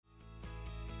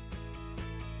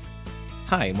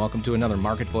Hi, and welcome to another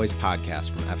Market Voice podcast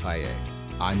from FIA.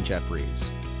 I'm Jeff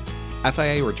Reeves.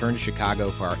 FIA returned to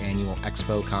Chicago for our annual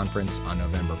Expo conference on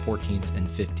November 14th and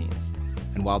 15th.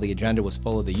 And while the agenda was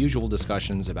full of the usual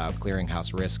discussions about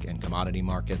clearinghouse risk and commodity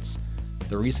markets,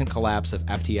 the recent collapse of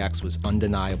FTX was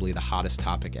undeniably the hottest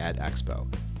topic at Expo,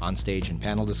 on stage in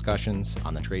panel discussions,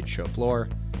 on the trade show floor,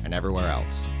 and everywhere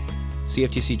else.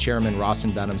 CFTC Chairman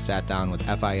Rostin Behnam sat down with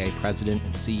FIA President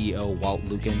and CEO Walt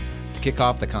Lukin to kick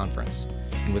off the conference.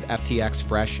 And with FTX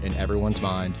fresh in everyone's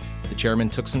mind, the chairman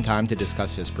took some time to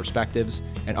discuss his perspectives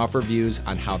and offer views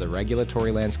on how the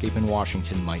regulatory landscape in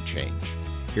Washington might change.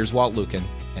 Here's Walt Lukin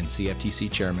and CFTC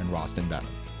Chairman Rostin Behnam.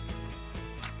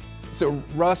 So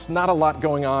Russ, not a lot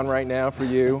going on right now for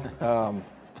you.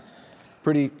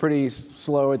 Pretty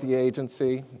slow at the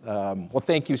agency. Well,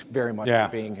 thank you very much for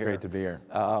being here. Yeah, it's great to be here.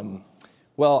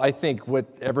 Well, I think what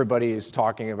everybody is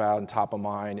talking about and top of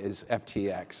mind is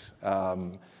FTX.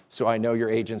 So I know your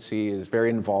agency is very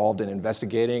involved in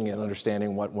investigating and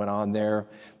understanding what went on there.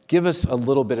 Give us a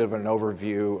little bit of an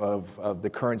overview of the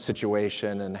current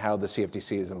situation and how the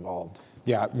CFTC is involved.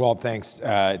 Yeah, well, thanks.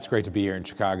 It's great to be here in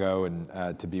Chicago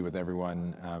and to be with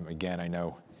everyone. Again, I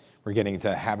know we're getting into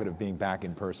a habit of being back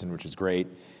in person, which is great.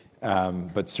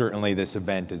 But certainly this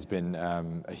event has been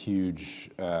a huge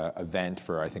event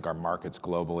for, I think, our markets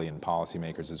globally and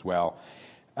policymakers as well.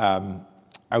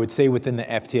 I would say within the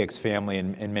FTX family,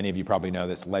 and many of you probably know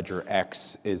this,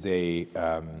 LedgerX is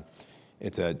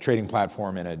it's a trading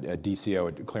platform and a DCO,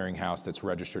 a clearinghouse that's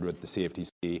registered with the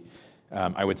CFTC.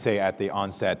 I would say at the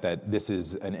onset that this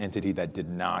is an entity that did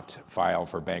not file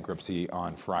for bankruptcy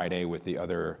on Friday with the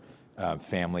other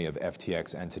family of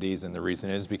FTX entities. And the reason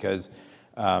is because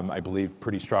I believe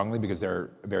pretty strongly because they're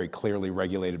very clearly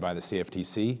regulated by the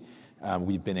CFTC.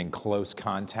 We've been in close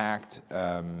contact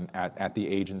at the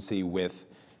agency with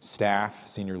staff,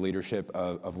 senior leadership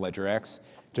of LedgerX.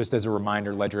 Just as a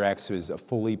reminder, LedgerX is a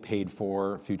fully paid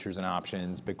for futures and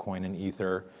options, Bitcoin and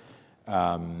Ether,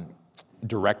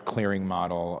 direct clearing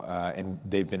model, and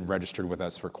they've been registered with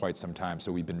us for quite some time.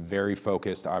 So we've been very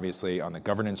focused, obviously, on the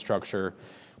governance structure.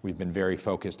 We've been very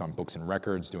focused on books and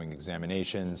records, doing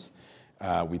examinations.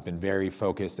 We've been very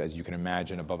focused, as you can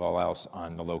imagine, above all else,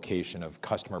 on the location of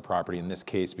customer property, in this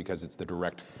case, because it's the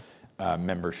direct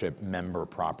member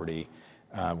property.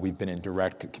 We've been in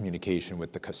direct communication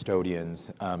with the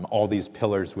custodians. All these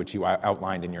pillars, which you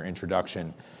outlined in your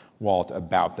introduction, Walt,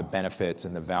 about the benefits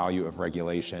and the value of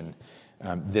regulation.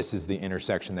 This is the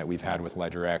intersection that we've had with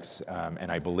LedgerX, and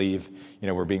I believe,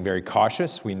 we're being very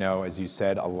cautious. We know, as you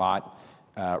said, a lot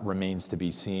remains to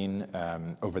be seen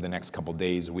over the next couple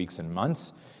days, weeks, and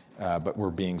months. But we're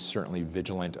being certainly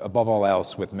vigilant, above all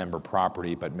else, with member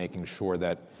property, but making sure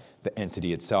that the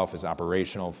entity itself is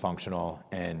operational, functional,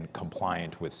 and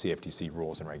compliant with CFTC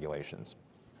rules and regulations.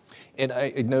 And I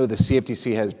know the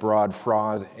CFTC has broad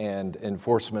fraud and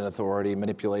enforcement authority,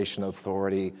 manipulation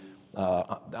authority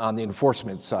on the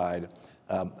enforcement side.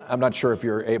 I'm not sure if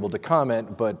you're able to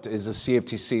comment, but is the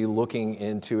CFTC looking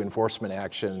into enforcement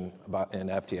action in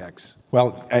FTX?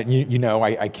 Well,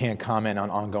 I can't comment on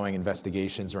ongoing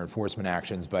investigations or enforcement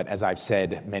actions, but as I've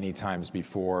said many times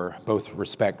before, with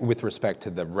respect to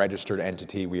the registered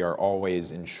entity, we are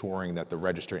always ensuring that the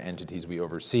registered entities we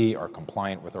oversee are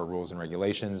compliant with our rules and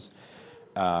regulations.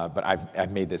 But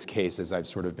I've made this case, as I've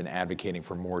sort of been advocating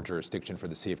for more jurisdiction for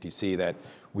the CFTC, that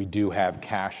we do have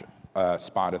cash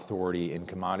spot authority in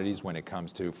commodities when it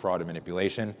comes to fraud and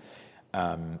manipulation,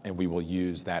 and we will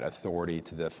use that authority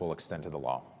to the full extent of the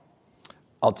law.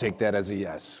 I'll take that as a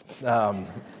yes.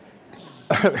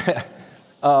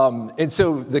 And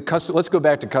so let's go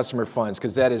back to customer funds,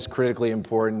 because that is critically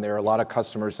important. There are a lot of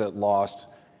customers that lost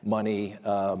money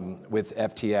with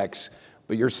FTX,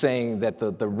 but you're saying that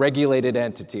the regulated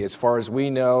entity, as far as we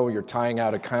know, you're tying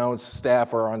out accounts,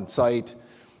 staff are on site.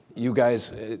 You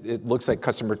guys, it looks like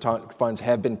customer funds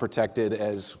have been protected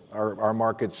as our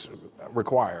markets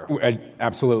require.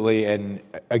 Absolutely, and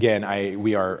again,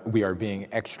 we are being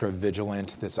extra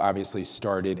vigilant. This obviously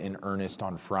started in earnest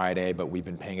on Friday, but we've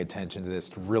been paying attention to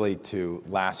this really to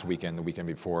last weekend, the weekend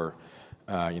before,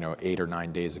 8 or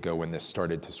 9 days ago when this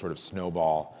started to sort of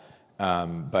snowball.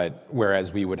 But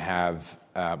whereas we would have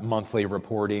monthly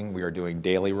reporting, we are doing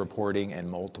daily reporting, and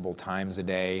multiple times a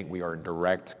day. We are in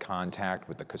direct contact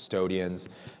with the custodians.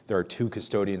 There are two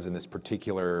custodians in this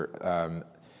particular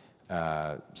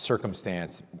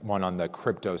circumstance, one on the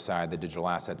crypto side, the digital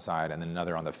asset side, and then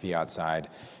another on the fiat side.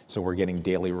 So we're getting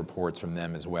daily reports from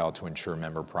them as well to ensure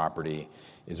member property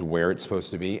is where it's supposed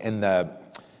to be. And the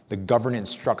governance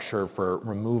structure for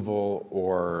removal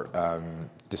or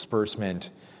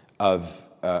disbursement of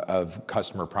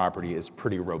customer property is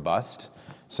pretty robust.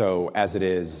 So as it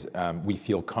is, we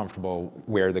feel comfortable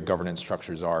where the governance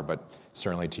structures are, but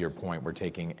certainly to your point, we're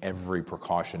taking every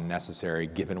precaution necessary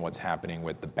given what's happening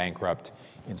with the bankrupt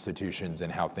institutions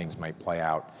and how things might play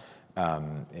out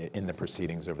in the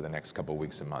proceedings over the next couple of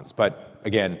weeks and months. But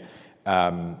again,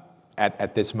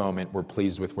 at this moment, we're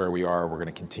pleased with where we are. We're going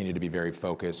to continue to be very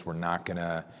focused. We're not going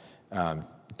to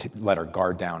let our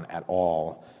guard down at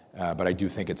all. But I do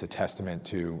think it's a testament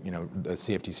to the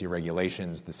CFTC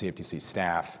regulations, the CFTC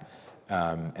staff,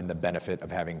 and the benefit of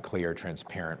having clear,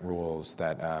 transparent rules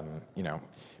that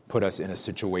put us in a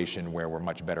situation where we're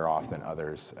much better off than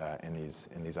others in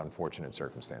these unfortunate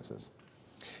circumstances.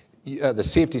 The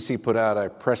CFTC put out a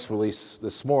press release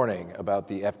this morning about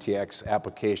the FTX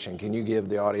application. Can you give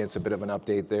the audience a bit of an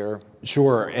update there?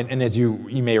 Sure, and as you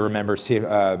may remember,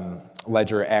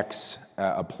 LedgerX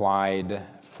applied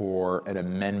for an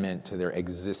amendment to their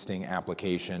existing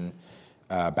application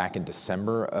back in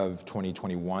December of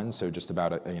 2021, so just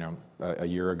about a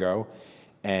year ago.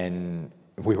 And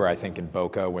we were, I think, in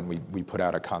Boca when we put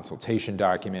out a consultation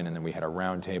document, and then we had a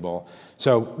roundtable.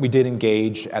 So we did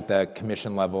engage at the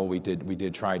commission level. We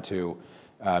did try to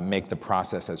make the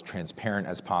process as transparent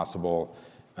as possible,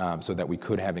 so that we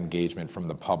could have engagement from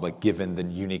the public, given the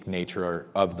unique nature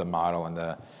of the model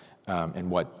and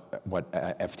what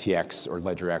FTX or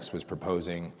LedgerX was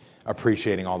proposing.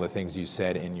 Appreciating all the things you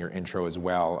said in your intro as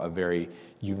well, a very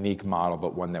unique model,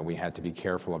 but one that we had to be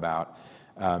careful about.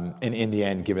 And in the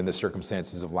end, given the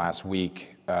circumstances of last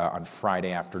week, on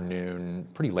Friday afternoon,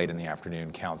 pretty late in the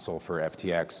afternoon, counsel for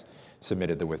FTX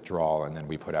submitted the withdrawal, and then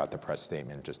we put out the press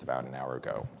statement just about an hour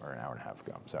ago, or an hour and a half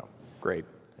ago. So great.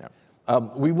 Yeah.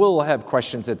 We will have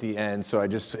questions at the end, so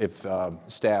if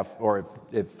staff or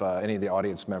if any of the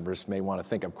audience members may want to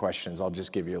think of questions, I'll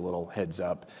just give you a little heads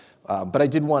up. But I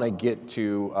did want to get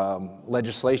to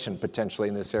legislation potentially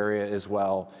in this area as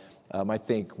well. I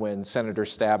think when Senator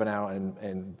Stabenow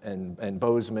and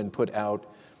Boozman put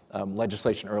out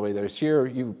legislation earlier this year,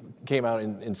 you came out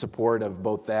in support of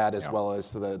both that as well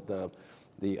as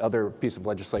the other piece of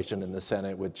legislation in the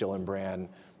Senate with Gillibrand.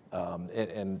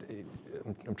 And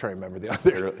I'm trying to remember the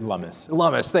other. Lummis,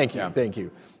 thank you, thank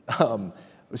you.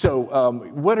 So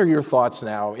what are your thoughts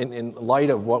now in light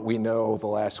of what we know the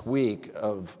last week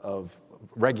of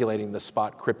regulating the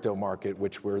spot crypto market,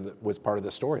 which was part of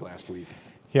the story last week?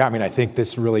 Yeah, I mean, I think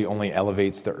this really only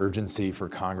elevates the urgency for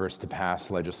Congress to pass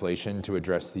legislation to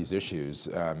address these issues,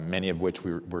 many of which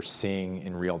we're seeing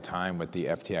in real time with the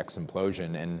FTX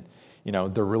implosion.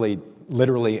 And they're really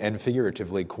literally and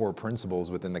figuratively core principles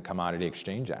within the Commodity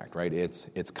Exchange Act, right?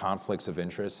 It's conflicts of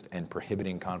interest and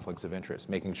prohibiting conflicts of interest,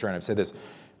 making sure, and I've said this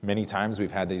many times,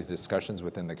 we've had these discussions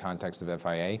within the context of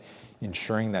FIA,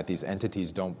 ensuring that these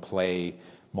entities don't play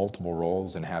multiple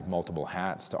roles and have multiple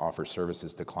hats to offer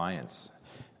services to clients.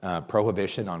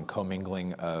 Prohibition on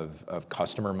commingling of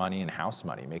customer money and house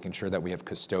money, making sure that we have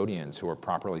custodians who are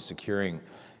properly securing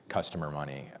customer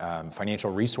money.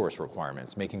 Financial resource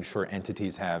requirements, making sure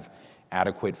entities have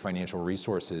adequate financial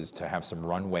resources to have some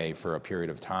runway for a period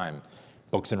of time.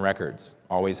 Books and records,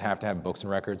 always have to have books and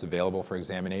records available for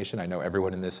examination. I know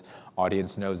everyone in this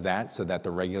audience knows that, so that the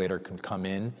regulator can come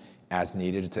in as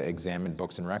needed to examine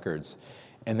books and records.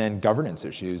 And then governance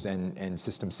issues and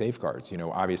system safeguards.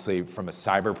 Obviously from a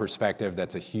cyber perspective,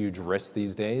 that's a huge risk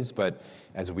these days, but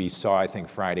as we saw, I think,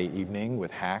 Friday evening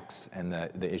with hacks and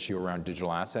the issue around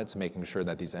digital assets, making sure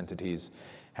that these entities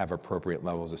have appropriate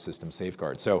levels of system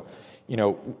safeguards. So,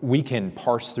 we can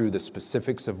parse through the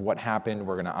specifics of what happened.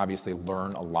 We're gonna obviously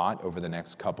learn a lot over the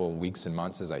next couple of weeks and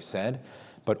months, as I said,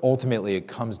 but ultimately it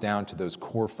comes down to those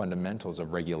core fundamentals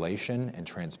of regulation and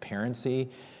transparency,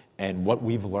 and what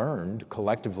we've learned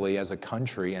collectively as a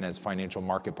country and as financial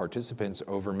market participants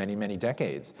over many, many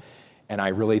decades. And I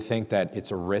really think that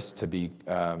it's a risk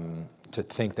to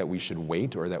think that we should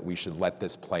wait or that we should let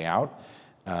this play out.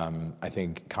 I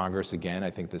think Congress, again, I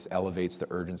think this elevates the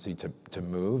urgency to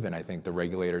move, and I think the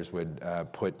regulators would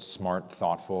put smart,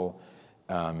 thoughtful,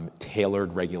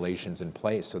 tailored regulations in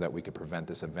place so that we could prevent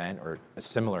this event or a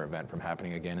similar event from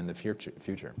happening again in the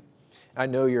future. I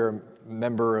know you're a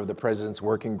member of the President's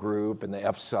Working Group and the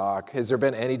FSOC. Has there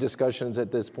been any discussions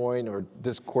at this point or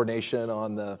coordination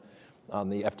on the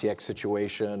FTX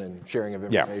situation and sharing of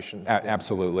information? Yeah,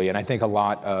 absolutely. And I think a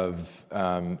lot of,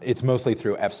 it's mostly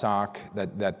through FSOC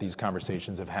that these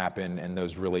conversations have happened, and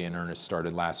those really in earnest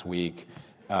started last week.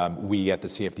 We at the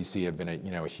CFTC have been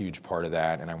a huge part of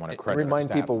that, and I want to credit Remind our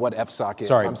staff. people what FSOC is.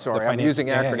 Sorry, I'm sorry, I'm using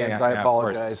acronyms. I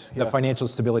apologize. The Financial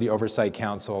Stability Oversight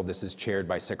Council, this is chaired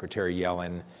by Secretary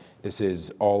Yellen. This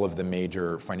is all of the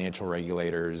major financial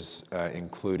regulators,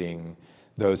 including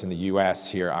those in the US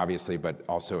here, obviously, but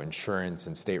also insurance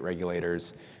and state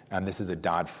regulators. This is a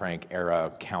Dodd-Frank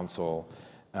era council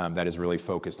that is really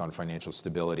focused on financial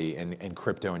stability, and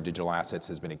crypto and digital assets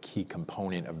has been a key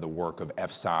component of the work of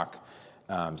FSOC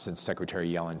since Secretary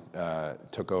Yellen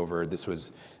took over. This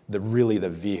was really the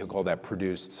vehicle that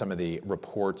produced some of the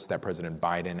reports that President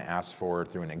Biden asked for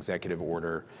through an executive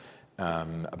order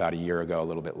about a year ago, a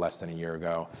little bit less than a year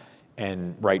ago.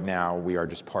 And right now, we are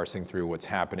just parsing through what's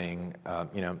happening.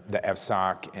 The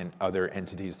FSOC and other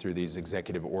entities through these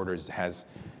executive orders has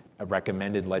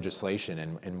recommended legislation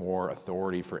and more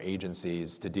authority for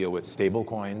agencies to deal with stable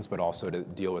coins, but also to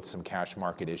deal with some cash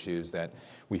market issues that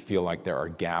we feel like there are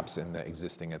gaps in the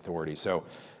existing authority. So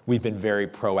we've been very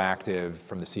proactive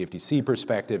from the CFTC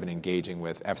perspective in engaging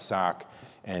with FSOC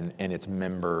and its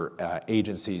member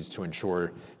agencies to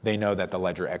ensure they know that the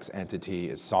LedgerX entity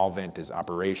is solvent, is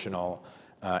operational,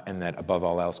 and that above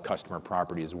all else, customer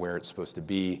property is where it's supposed to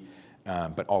be.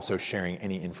 But also sharing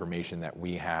any information that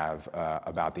we have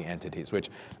about the entities, which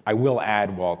I will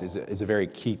add, Walt, is a very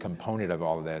key component of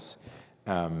all of this.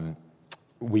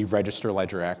 We register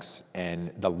LedgerX,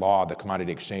 and the law, the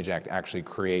Commodity Exchange Act, actually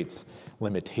creates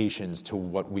limitations to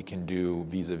what we can do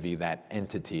vis-a-vis that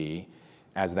entity,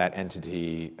 as that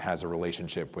entity has a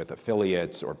relationship with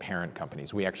affiliates or parent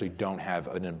companies. We actually don't have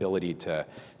an ability to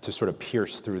sort of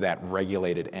pierce through that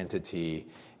regulated entity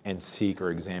and seek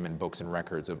or examine books and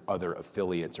records of other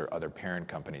affiliates or other parent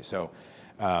companies. So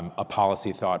a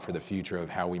policy thought for the future of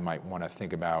how we might want to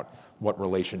think about what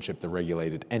relationship the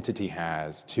regulated entity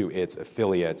has to its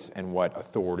affiliates and what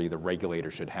authority the regulator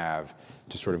should have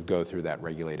to sort of go through that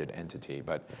regulated entity.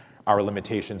 But our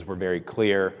limitations were very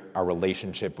clear. Our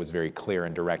relationship was very clear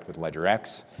and direct with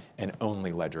LedgerX and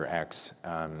only LedgerX,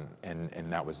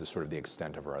 and that was sort of the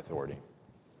extent of our authority.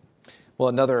 Well,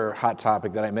 another hot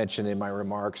topic that I mentioned in my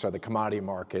remarks are the commodity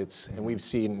markets, and we've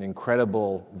seen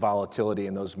incredible volatility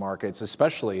in those markets,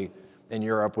 especially in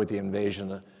Europe with the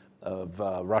invasion of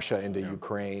Russia into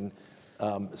Ukraine.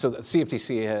 So the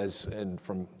CFTC has, and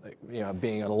from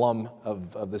being an alum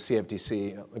of the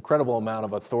CFTC, incredible amount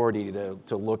of authority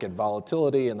to look at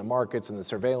volatility in the markets and the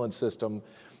surveillance system.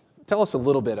 Tell us a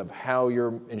little bit of how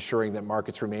you're ensuring that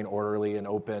markets remain orderly and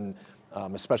open,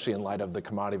 especially in light of the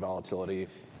commodity volatility.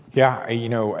 Yeah,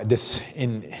 it's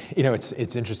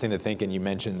interesting to think, and you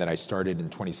mentioned that I started in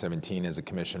 2017 as a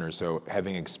commissioner, so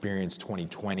having experienced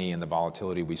 2020 and the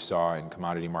volatility we saw in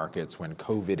commodity markets when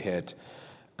COVID hit,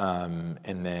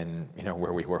 and then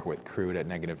where we were with crude at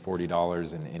negative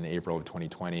 $40 in April of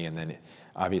 2020, and then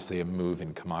obviously a move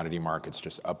in commodity markets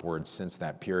just upwards since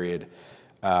that period.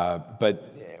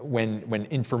 But when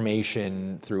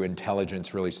information through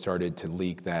intelligence really started to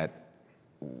leak that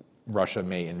Russia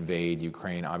may invade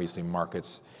Ukraine, obviously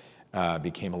markets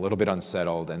became a little bit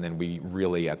unsettled, and then we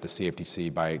really at the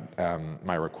CFTC, by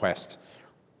my request,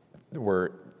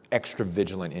 were extra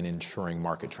vigilant in ensuring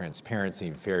market transparency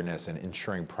and fairness and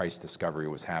ensuring price discovery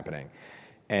was happening.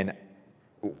 And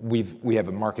we have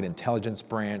a market intelligence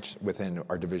branch within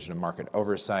our division of market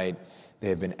oversight. They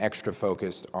have been extra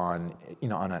focused on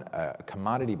a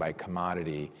commodity by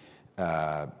commodity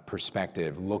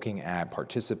perspective, looking at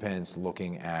participants,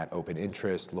 looking at open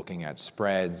interest, looking at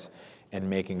spreads, and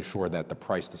making sure that the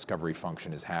price discovery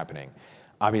function is happening.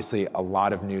 Obviously, a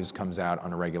lot of news comes out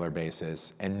on a regular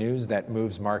basis, and news that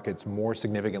moves markets more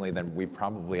significantly than we've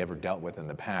probably ever dealt with in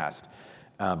the past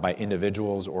by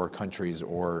individuals or countries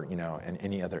or and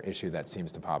any other issue that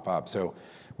seems to pop up. So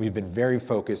we've been very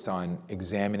focused on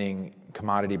examining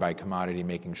commodity by commodity,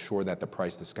 making sure that the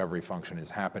price discovery function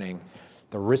is happening.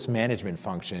 The risk management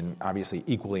function, obviously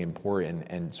equally important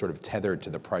and sort of tethered to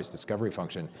the price discovery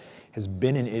function, has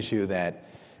been an issue that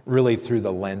really through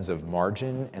the lens of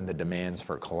margin and the demands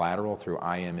for collateral through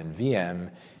IM and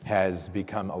VM has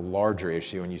become a larger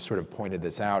issue. And you sort of pointed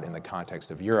this out in the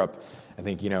context of Europe. I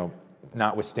think,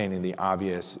 notwithstanding the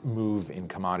obvious move in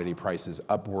commodity prices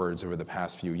upwards over the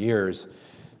past few years,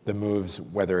 the moves,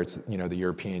 whether it's the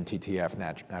European TTF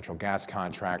natural gas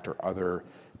contract or other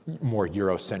more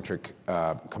Eurocentric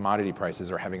commodity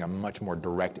prices, are having a much more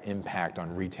direct impact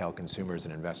on retail consumers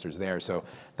and investors there. So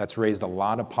that's raised a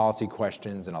lot of policy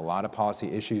questions and a lot of policy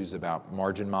issues about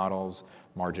margin models,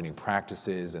 margining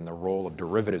practices, and the role of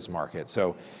derivatives markets.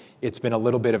 So it's been a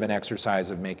little bit of an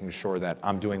exercise of making sure that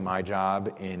I'm doing my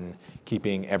job in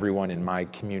keeping everyone in my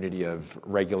community of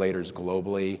regulators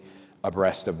globally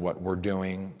abreast of what we're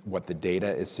doing, what the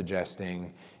data is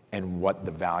suggesting, and what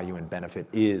the value and benefit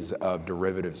is of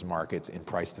derivatives markets in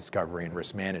price discovery and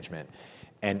risk management.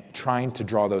 And trying to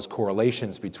draw those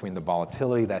correlations between the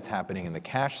volatility that's happening in the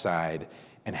cash side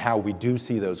and how we do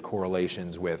see those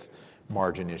correlations with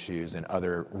margin issues and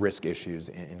other risk issues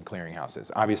in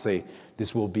clearinghouses. Obviously,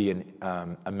 this will be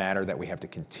a matter that we have to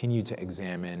continue to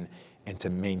examine and to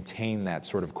maintain that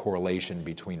sort of correlation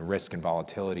between risk and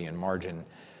volatility and margin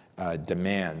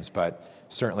demands. But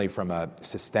certainly from a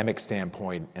systemic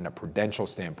standpoint and a prudential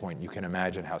standpoint, you can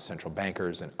imagine how central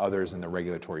bankers and others in the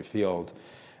regulatory field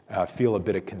feel a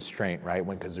bit of constraint, right?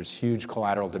 Because there's huge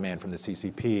collateral demand from the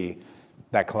CCP,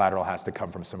 that collateral has to come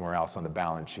from somewhere else on the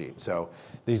balance sheet. So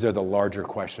these are the larger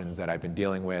questions that I've been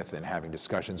dealing with and having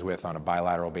discussions with on a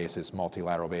bilateral basis,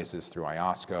 multilateral basis through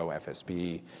IOSCO,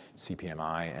 FSB,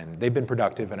 CPMI, and they've been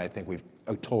productive, and I think we've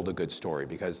told a good story,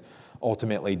 because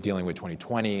ultimately dealing with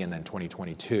 2020 and then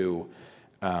 2022,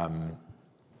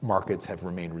 markets have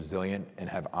remained resilient and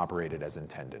have operated as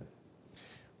intended.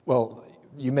 Well,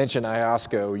 you mentioned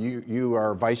IOSCO. You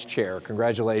are vice chair.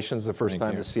 Congratulations. The first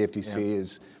time the CFTC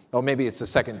is, well, maybe it's the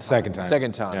second time.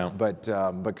 Second time.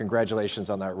 Yeah. But congratulations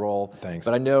on that role. Thanks.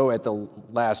 But I know at the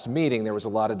last meeting there was a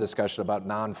lot of discussion about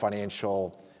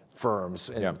non-financial firms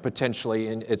and potentially,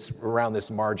 it's around this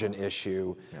margin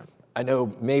issue. Yeah. I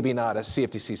know maybe not a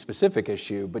CFTC specific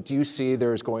issue, but do you see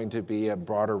there's going to be a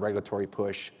broader regulatory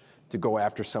push to go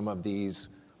after some of these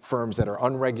firms that are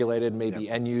unregulated, maybe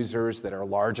end users that are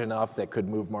large enough that could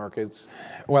move markets?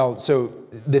 Well, so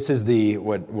this is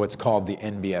what's called the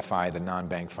NBFI, the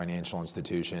non-bank financial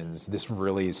institutions. This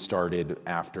really started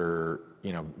after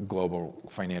global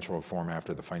financial reform,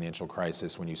 after the financial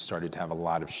crisis, when you started to have a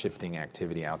lot of shifting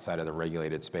activity outside of the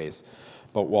regulated space.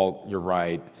 But Walt, you're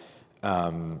right.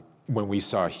 When we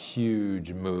saw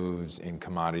huge moves in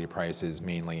commodity prices,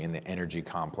 mainly in the energy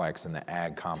complex and the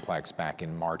ag complex back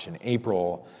in March and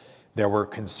April, there were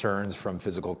concerns from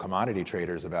physical commodity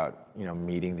traders about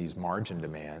meeting these margin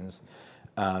demands.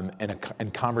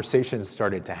 And conversations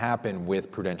started to happen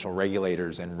with prudential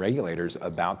regulators and regulators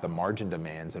about the margin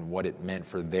demands and what it meant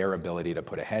for their ability to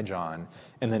put a hedge on,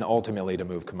 and then ultimately to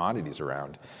move commodities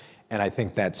around. And I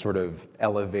think that sort of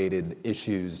elevated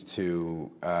issues to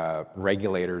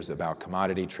regulators about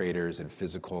commodity traders and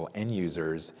physical end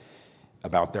users,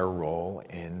 about their role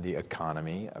in the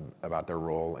economy, about their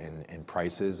role in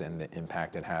prices and the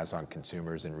impact it has on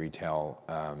consumers and retail,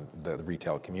 the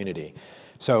retail community.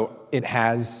 So it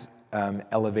has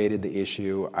elevated the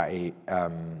issue.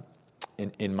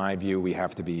 In my view, we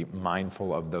have to be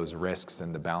mindful of those risks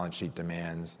and the balance sheet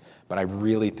demands. But I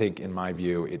really think, in my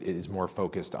view, it is more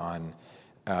focused on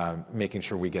making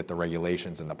sure we get the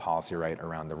regulations and the policy right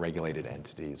around the regulated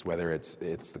entities, whether it's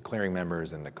the clearing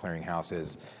members and the clearing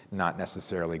houses, not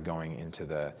necessarily going into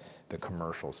the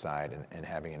commercial side and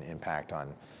having an impact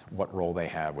on what role they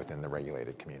have within the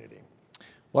regulated community.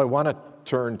 Well, I want to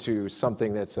turn to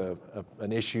something that's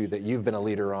an issue that you've been a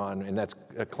leader on, and that's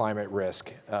climate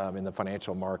risk in the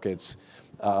financial markets.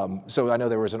 So I know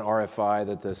there was an RFI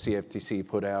that the CFTC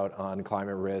put out on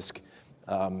climate risk,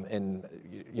 and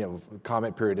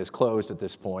comment period is closed at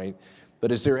this point.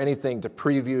 But is there anything to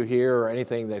preview here, or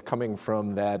anything that coming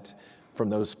from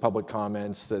those public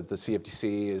comments that the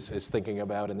CFTC is thinking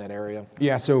about in that area?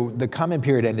 Yeah, so the comment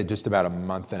period ended just about a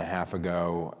month and a half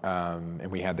ago, and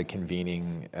we had the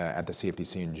convening at the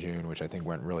CFTC in June, which I think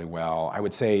went really well. I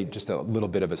would say just a little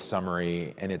bit of a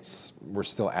summary, and we're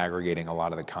still aggregating a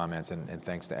lot of the comments, and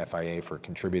thanks to FIA for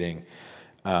contributing.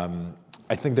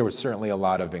 I think there was certainly a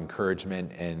lot of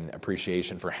encouragement and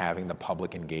appreciation for having the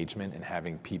public engagement and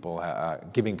having people,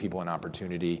 giving people an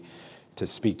opportunity to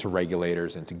speak to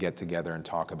regulators and to get together and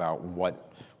talk about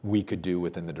what we could do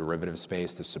within the derivative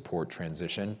space to support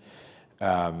transition.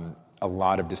 A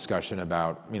lot of discussion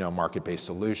about market-based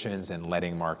solutions and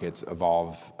letting markets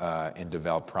evolve and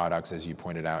develop products, as you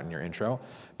pointed out in your intro.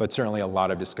 But certainly a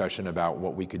lot of discussion about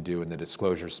what we could do in the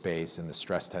disclosure space, in the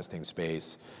stress testing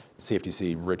space,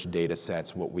 CFTC rich data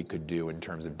sets, what we could do in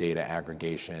terms of data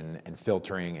aggregation and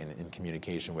filtering and in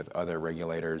communication with other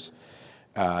regulators.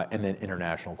 And then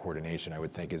international coordination, I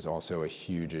would think, is also a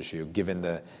huge issue, given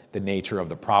the nature of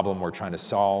the problem we're trying to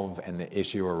solve and the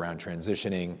issue around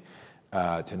transitioning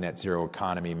to net zero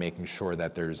economy, making sure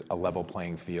that there's a level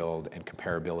playing field and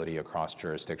comparability across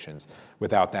jurisdictions.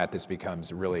 Without that, this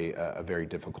becomes really a very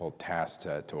difficult task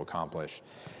to accomplish.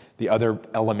 The other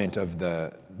element of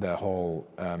the whole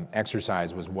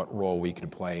exercise was what role we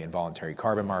could play in voluntary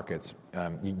carbon markets.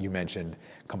 You mentioned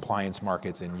compliance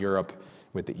markets in Europe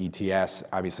with the ETS.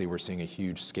 Obviously, we're seeing a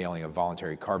huge scaling of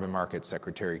voluntary carbon markets.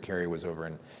 Secretary Kerry was over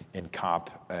in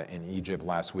COP in Egypt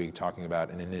last week talking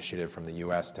about an initiative from the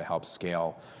US to help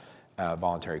scale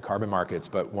voluntary carbon markets.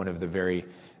 But one of the very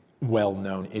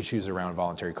well-known issues around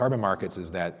voluntary carbon markets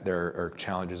is that there are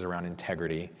challenges around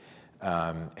integrity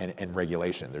and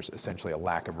regulation. There's essentially a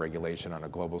lack of regulation on a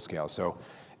global scale. So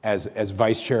as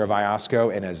vice chair of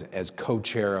IOSCO and as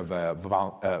co-chair of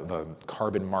a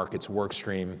carbon markets work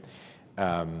stream,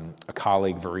 a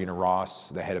colleague, Verena Ross,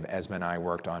 the head of ESMA, and I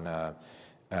worked on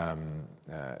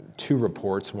 2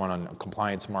 reports, one on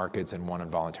compliance markets and one on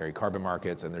voluntary carbon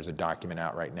markets, and there's a document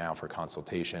out right now for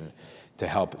consultation to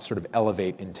help sort of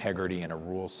elevate integrity and a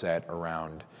rule set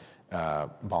around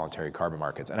voluntary carbon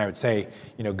markets. And I would say,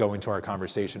 going to our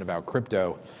conversation about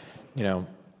crypto,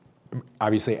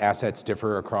 obviously assets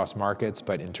differ across markets,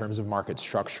 but in terms of market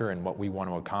structure and what we want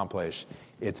to accomplish,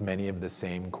 it's many of the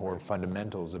same core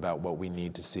fundamentals about what we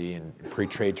need to see in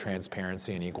pre-trade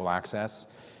transparency and equal access,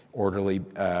 orderly,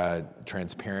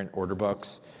 transparent order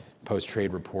books,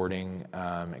 post-trade reporting,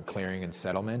 and clearing and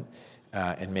settlement,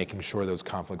 and making sure those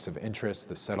conflicts of interest,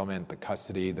 the settlement, the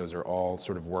custody, those are all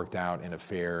sort of worked out in a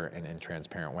fair and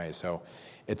transparent way. So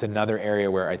it's another area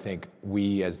where I think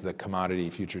we as the Commodity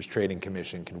Futures Trading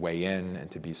Commission can weigh in and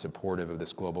to be supportive of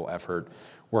this global effort,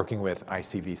 working with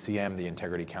ICVCM, the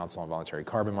Integrity Council on Voluntary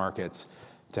Carbon Markets,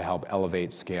 to help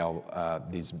elevate, scale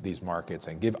these markets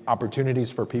and give opportunities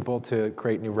for people to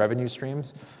create new revenue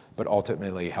streams, but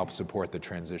ultimately help support the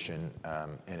transition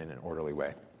in an orderly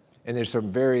way. And there's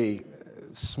some very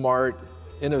smart,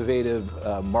 innovative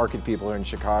market people here in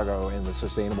Chicago in the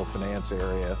sustainable finance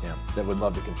area that would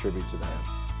love to contribute to that.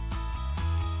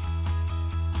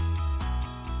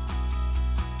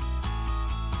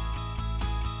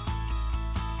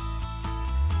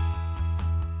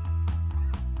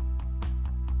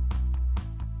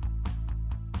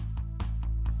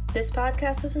 This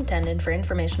podcast is intended for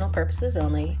informational purposes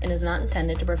only and is not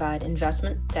intended to provide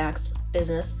investment, tax,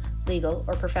 business, legal,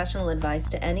 or professional advice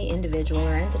to any individual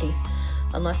or entity.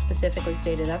 Unless specifically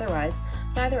stated otherwise,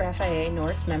 neither FIA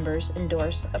nor its members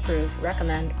endorse, approve,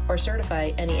 recommend, or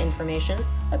certify any information,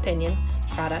 opinion,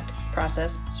 product,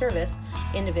 process, service,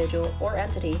 individual, or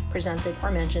entity presented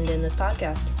or mentioned in this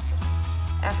podcast.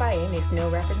 FIA makes no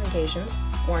representations,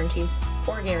 warranties,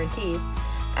 or guarantees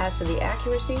as to the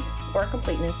accuracy or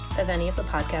completeness of any of the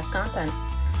podcast content.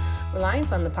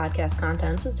 Reliance on the podcast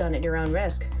contents is done at your own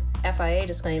risk. FIA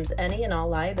disclaims any and all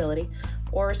liability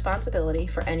or responsibility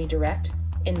for any direct,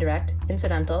 indirect,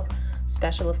 incidental,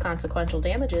 special of consequential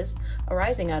damages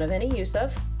arising out of any use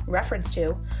of, reference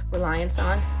to, reliance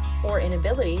on, or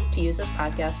inability to use this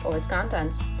podcast or its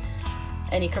contents.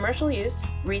 Any commercial use,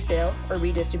 resale, or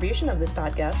redistribution of this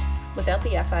podcast without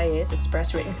the FIA's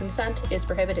express written consent is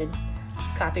prohibited.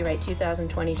 Copyright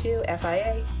 2022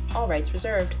 FIA, all rights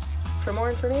reserved. For more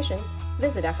information,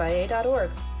 visit FIA.org.